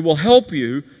 it will help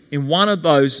you in one of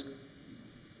those,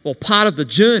 or part of the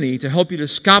journey to help you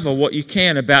discover what you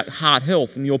can about heart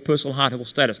health and your personal heart health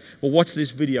status. Well, watch this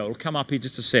video. It'll come up here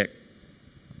just a sec.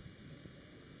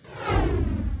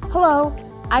 Hello,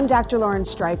 I'm Dr. Lauren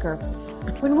Stryker.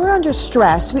 When we're under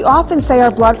stress, we often say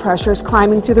our blood pressure is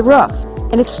climbing through the roof.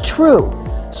 And it's true.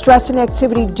 Stress and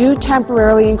activity do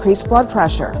temporarily increase blood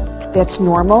pressure. That's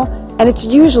normal, and it's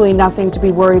usually nothing to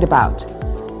be worried about.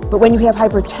 But when you have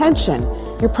hypertension,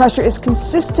 your pressure is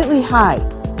consistently high,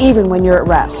 even when you're at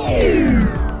rest.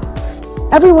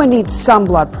 Everyone needs some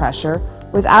blood pressure.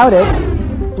 Without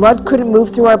it, blood couldn't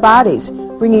move through our bodies,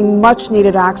 bringing much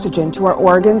needed oxygen to our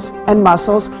organs and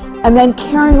muscles, and then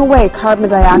carrying away carbon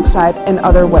dioxide and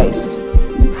other waste.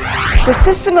 The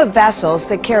system of vessels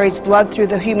that carries blood through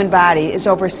the human body is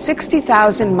over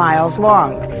 60,000 miles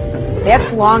long.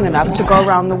 That's long enough to go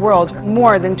around the world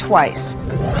more than twice.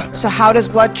 So how does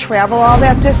blood travel all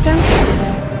that distance?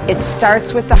 It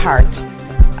starts with the heart.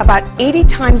 About 80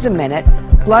 times a minute,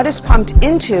 blood is pumped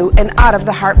into and out of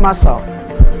the heart muscle.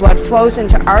 Blood flows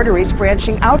into arteries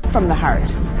branching out from the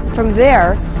heart. From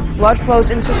there, blood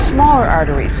flows into smaller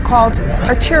arteries called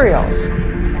arterioles.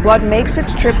 Blood makes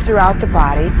its trip throughout the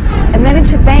body and then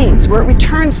into veins where it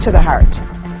returns to the heart.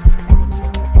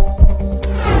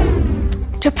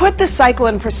 To put the cycle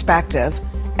in perspective,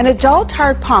 an adult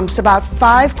heart pumps about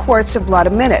 5 quarts of blood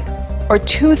a minute, or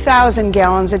 2,000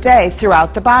 gallons a day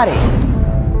throughout the body.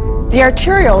 The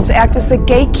arterioles act as the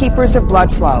gatekeepers of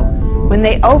blood flow. When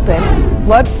they open,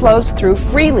 blood flows through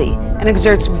freely and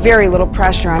exerts very little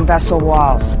pressure on vessel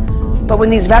walls. But when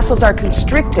these vessels are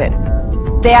constricted,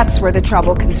 that's where the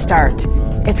trouble can start.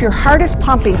 If your heart is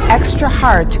pumping extra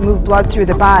hard to move blood through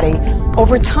the body,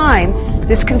 over time,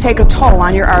 this can take a toll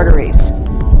on your arteries.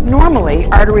 Normally,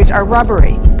 arteries are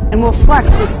rubbery and will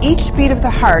flex with each beat of the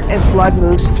heart as blood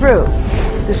moves through.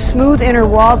 The smooth inner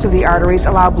walls of the arteries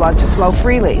allow blood to flow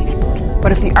freely.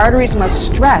 But if the arteries must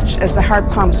stretch as the heart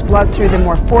pumps blood through them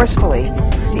more forcefully,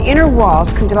 the inner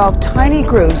walls can develop tiny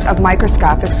grooves of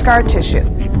microscopic scar tissue.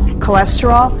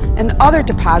 Cholesterol and other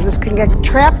deposits can get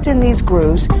trapped in these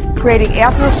grooves, creating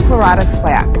atherosclerotic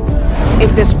plaque.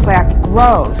 If this plaque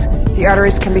grows, the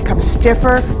arteries can become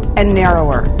stiffer and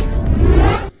narrower.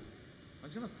 I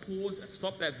was going to pause and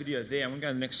stop that video there. I'm going to go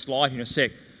to the next slide here in a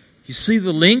sec. You see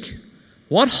the link?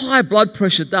 What high blood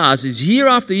pressure does is year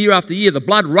after year after year, the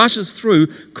blood rushes through,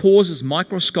 causes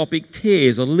microscopic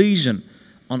tears, a lesion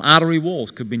on artery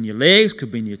walls. Could be in your legs,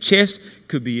 could be in your chest,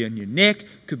 could be in your neck,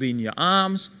 could be in your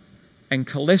arms. And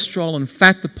cholesterol and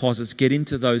fat deposits get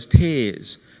into those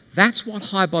tears. That's what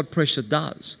high blood pressure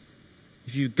does.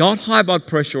 If you've got high blood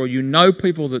pressure or you know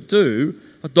people that do,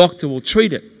 a doctor will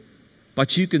treat it.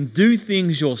 But you can do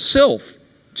things yourself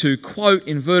to, quote,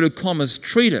 inverted commas,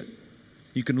 treat it.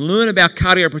 You can learn about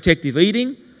cardioprotective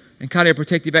eating. and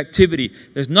cardioprotective activity.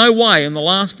 There's no way in the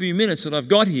last few minutes that I've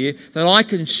got here that I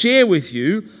can share with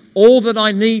you all that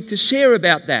I need to share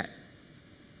about that.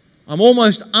 I'm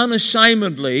almost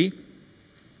unashamedly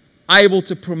able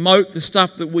to promote the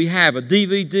stuff that we have. A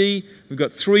DVD, we've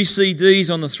got 3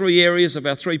 CDs on the 3 areas of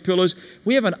our 3 pillars.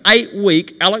 We have an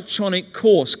 8-week electronic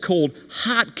course called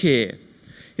Heart Care.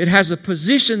 It has a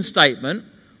position statement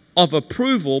of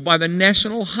approval by the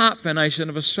National Heart Foundation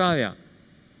of Australia.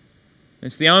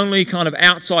 It's the only kind of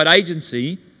outside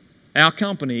agency, our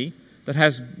company, that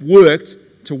has worked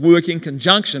in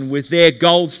conjunction with their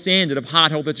gold standard of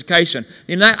heart health education.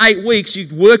 In that 8 weeks, you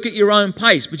work at your own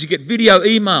pace, but you get video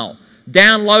email,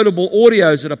 downloadable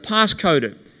audios that are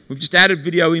passcoded. We've just added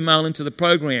video email into the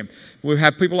program. We'll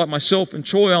have people like myself and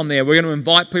Troy on there. We're going to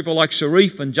invite people like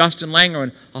Sharif and Justin Langer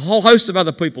and a whole host of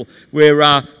other people.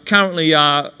 We're currently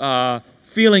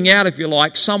feeling out, if you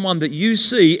like, someone that you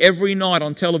see every night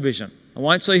on television. I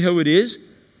won't say who it is.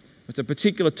 It's a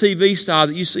particular TV star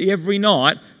that you see every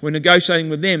night. We're negotiating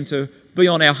with them to be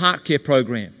on our Heart Care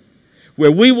program,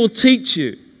 where we will teach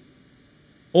you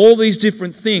all these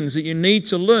different things that you need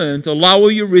to learn to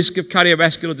lower your risk of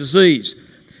cardiovascular disease.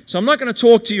 So I'm not going to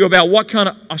talk to you about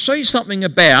I'll show you something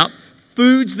about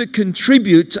foods that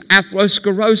contribute to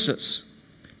atherosclerosis.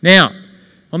 Now,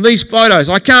 on these photos,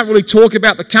 I can't really talk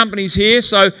about the companies here,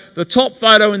 so the top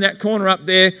photo in that corner up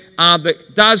there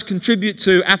that does contribute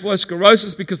to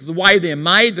atherosclerosis because of the way they're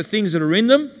made, the things that are in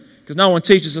them, because no one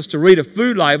teaches us to read a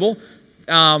food label.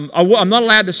 I'm not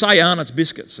allowed to say Arnott's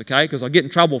biscuits, okay, because I get in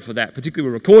trouble for that, particularly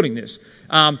we're recording this.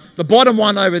 The bottom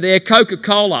one over there,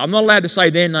 Coca-Cola, I'm not allowed to say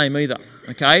their name either,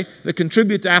 okay, that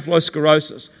contribute to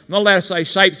atherosclerosis. I'm not allowed to say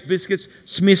Shapes biscuits,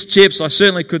 Smith's chips, I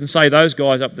certainly couldn't say those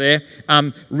guys up there.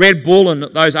 Red Bull and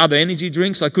those other energy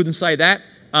drinks, I couldn't say that.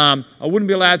 I wouldn't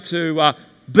be allowed to...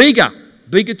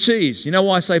 Bega cheese. You know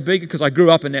why I say Bega? Because I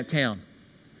grew up in that town.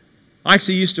 I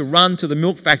actually used to run to the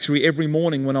milk factory every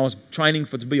morning when I was training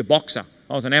to be a boxer.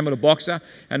 I was an amateur boxer,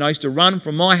 and I used to run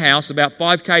from my house about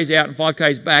 5 k's out and 5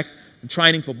 k's back and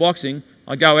training for boxing.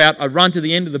 I'd go out, I'd run to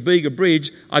the end of the Bega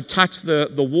Bridge, I'd touch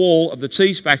the wall of the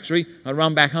cheese factory, I'd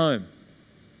run back home.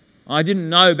 I didn't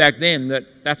know back then that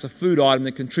that's a food item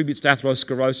that contributes to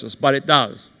atherosclerosis, but it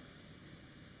does.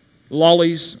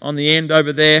 Lollies on the end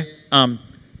over there.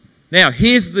 Now,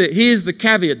 here's the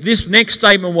caveat. This next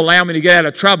statement will allow me to get out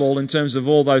of trouble in terms of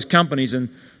all those companies and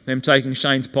them taking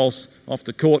Shane's pulse off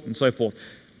to court and so forth.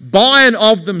 By and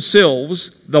of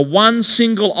themselves, the one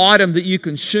single item that you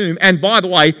consume, and by the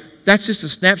way, that's just a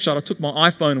snapshot. I took my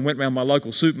iPhone and went around my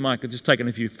local supermarket, just taking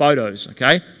a few photos,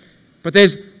 okay? But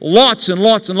there's lots and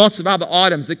lots and lots of other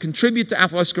items that contribute to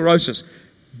atherosclerosis.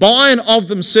 By and of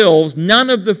themselves, none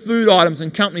of the food items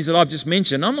and companies that I've just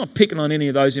mentioned, I'm not picking on any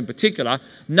of those in particular,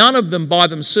 none of them by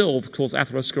themselves cause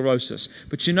atherosclerosis.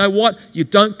 But you know what? You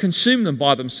don't consume them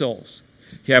by themselves.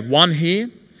 You have one here,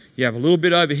 you have a little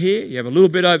bit over here, you have a little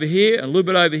bit over here, and a little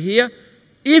bit over here.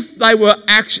 If they were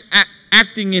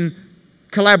acting in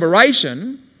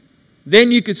collaboration,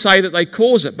 then you could say that they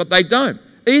cause it, but they don't.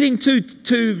 Eating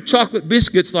two chocolate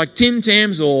biscuits like Tim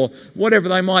Tams or whatever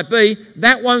they might be,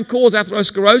 that won't cause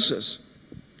atherosclerosis.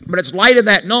 But it's later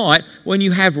that night when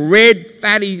you have red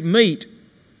fatty meat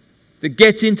that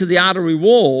gets into the artery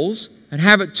walls and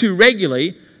have it too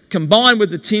regularly, combined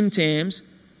with the Tim Tams,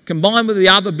 combined with the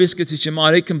other biscuits that you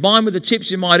might eat, combined with the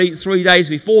chips you might eat 3 days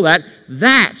before that,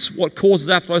 that's what causes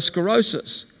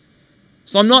atherosclerosis.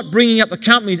 So I'm not bringing up the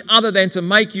companies other than to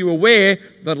make you aware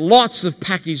that lots of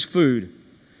packaged food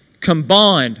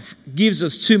combined gives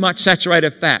us too much saturated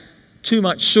fat, too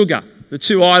much sugar, the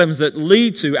two items that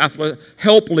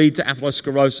help lead to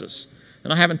atherosclerosis.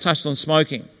 And I haven't touched on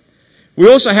smoking. We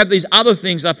also have these other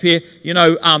things up here,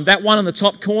 that one in the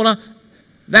top corner,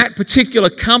 that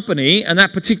particular company and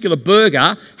that particular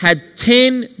burger had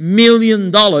 $10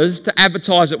 million to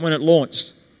advertise it when it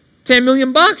launched. $10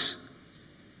 million bucks.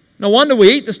 No wonder we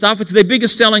eat the stuff. It's their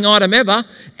biggest selling item ever,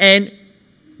 and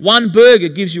one burger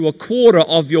gives you a quarter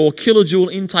of your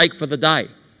kilojoule intake for the day.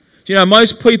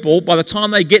 Most people, by the time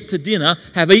they get to dinner,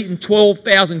 have eaten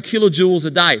 12,000 kilojoules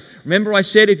a day. Remember I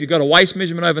said if you've got a waist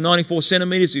measurement over 94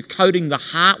 centimetres, you're coating the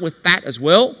heart with fat as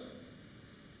well?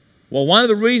 Well, one of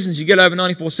the reasons you get over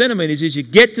 94 centimetres is you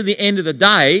get to the end of the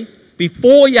day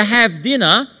before you have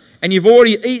dinner and you've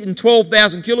already eaten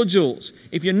 12,000 kilojoules.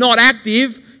 If you're not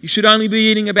active, you should only be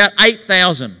eating about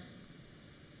 8,000.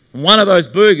 And one of those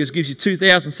burgers gives you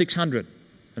 2,600,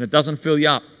 and it doesn't fill you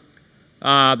up.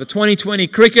 The 2020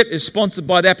 cricket is sponsored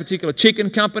by that particular chicken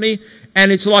company,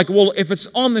 and it's like, well, if it's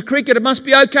on the cricket, it must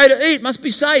be okay to eat. It must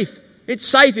be safe. It's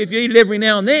safe if you eat it every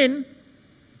now and then,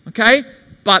 okay?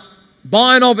 But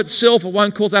by and of itself, it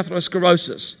won't cause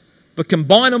atherosclerosis. but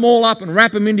combine them all up and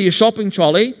wrap them into your shopping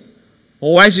trolley.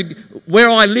 Or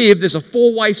where I live, there's a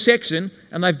 4-way section,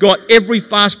 and they've got every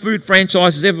fast food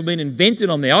franchise that's ever been invented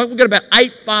on there. We've got about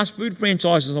 8 fast food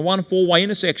franchises on one 4-way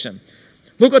intersection.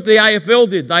 Look what the AFL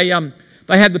did.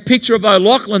 They had the picture of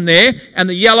O'Loughlin there, and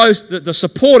the yellows, the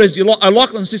supporters,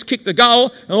 O'Loughlin's just kicked the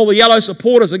goal, and all the yellow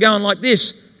supporters are going like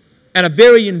this. And a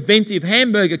very inventive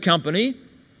hamburger company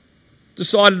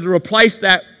decided to replace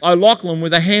that O'Loughlin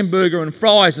with a hamburger and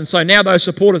fries, and so now those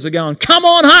supporters are going, "Come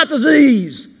on, heart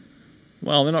disease!"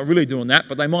 Well, they're not really doing that,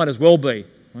 but they might as well be,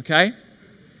 okay?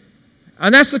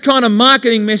 And that's the kind of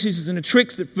marketing messages and the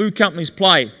tricks that food companies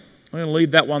play. I'm going to leave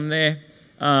that one there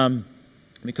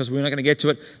because we're not going to get to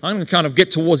it. I'm going to kind of get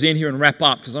towards the end here and wrap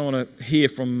up because I want to hear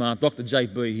from Dr.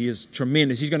 JB. He is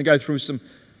tremendous. He's going to go through some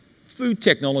food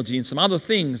technology and some other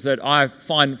things that I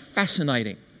find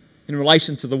fascinating in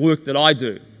relation to the work that I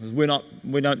do. Because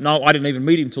we don't know. I didn't even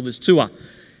meet him until this tour.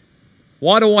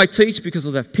 Why do I teach? Because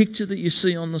of that picture that you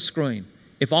see on the screen.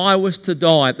 If I was to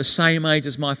die at the same age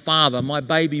as my father, my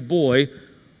baby boy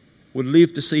would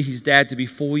live to see his dad to be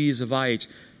 4 years of age.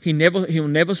 He'll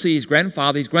never see his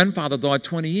grandfather. His grandfather died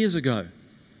 20 years ago. And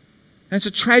it's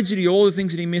a tragedy, all the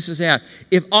things that he misses out.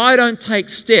 If I don't take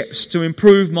steps to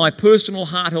improve my personal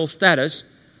heart health status,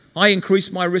 I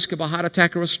increase my risk of a heart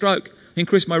attack or a stroke. I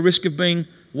increase my risk of being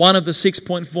one of the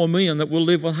 6.4 million that will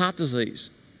live with heart disease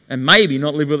and maybe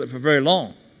not live with it for very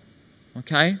long.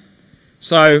 Okay?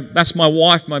 So that's my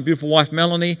wife, my beautiful wife,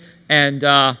 Melanie, and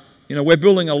we're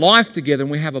building a life together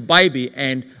and we have a baby,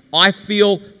 and I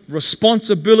feel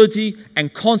responsibility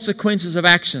and consequences of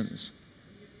actions.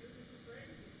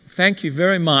 Thank you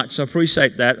very much. I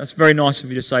appreciate that. That's very nice of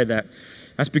you to say that.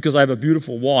 That's because I have a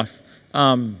beautiful wife.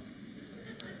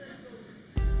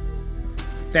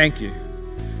 Thank you.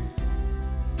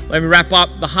 Let me wrap up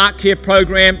the heart care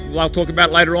program. I'll talk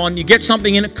about it later on. You get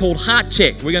something in it called Heart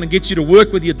Check. We're going to get you to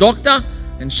work with your doctor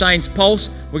and Shane's Pulse.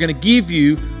 We're going to give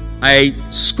you a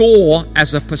score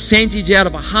as a percentage out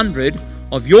of 100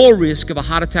 of your risk of a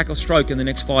heart attack or stroke in the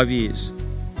next 5 years.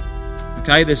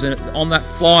 Okay, on that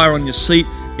flyer on your seat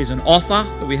is an offer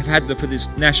that we have had for this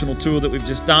national tour that we've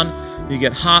just done. You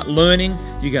get heart learning,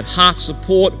 you get heart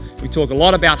support. We talk a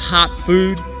lot about heart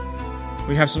food.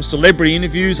 We have some celebrity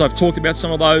interviews. I've talked about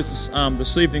some of those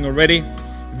this evening already.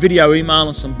 Video, email,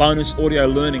 and some bonus audio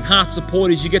learning. Heart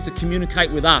support is you get to communicate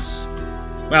with us.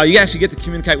 Well, you actually get to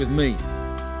communicate with me.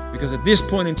 Because at this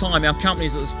point in time, our company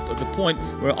is at the point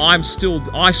where I still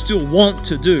want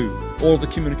to do all of the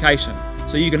communication.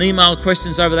 So you can email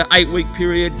questions over that 8-week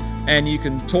period, and you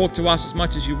can talk to us as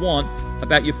much as you want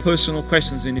about your personal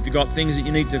questions. And if you've got things that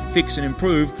you need to fix and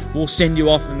improve, we'll send you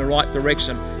off in the right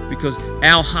direction, because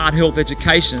our heart health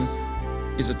education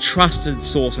is a trusted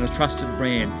source and a trusted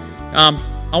brand.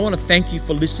 I want to thank you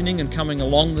for listening and coming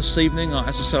along this evening.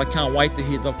 As I said, I can't wait to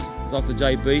hear Dr.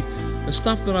 JB. The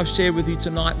stuff that I've shared with you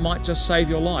tonight might just save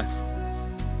your life.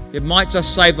 It might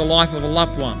just save the life of a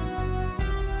loved one.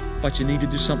 But you need to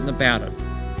do something about it.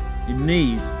 You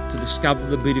need to discover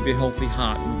the beat of your healthy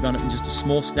heart. And we've done it in just a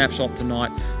small snapshot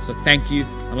tonight. So thank you.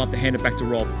 I'd love to hand it back to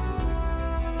Rob.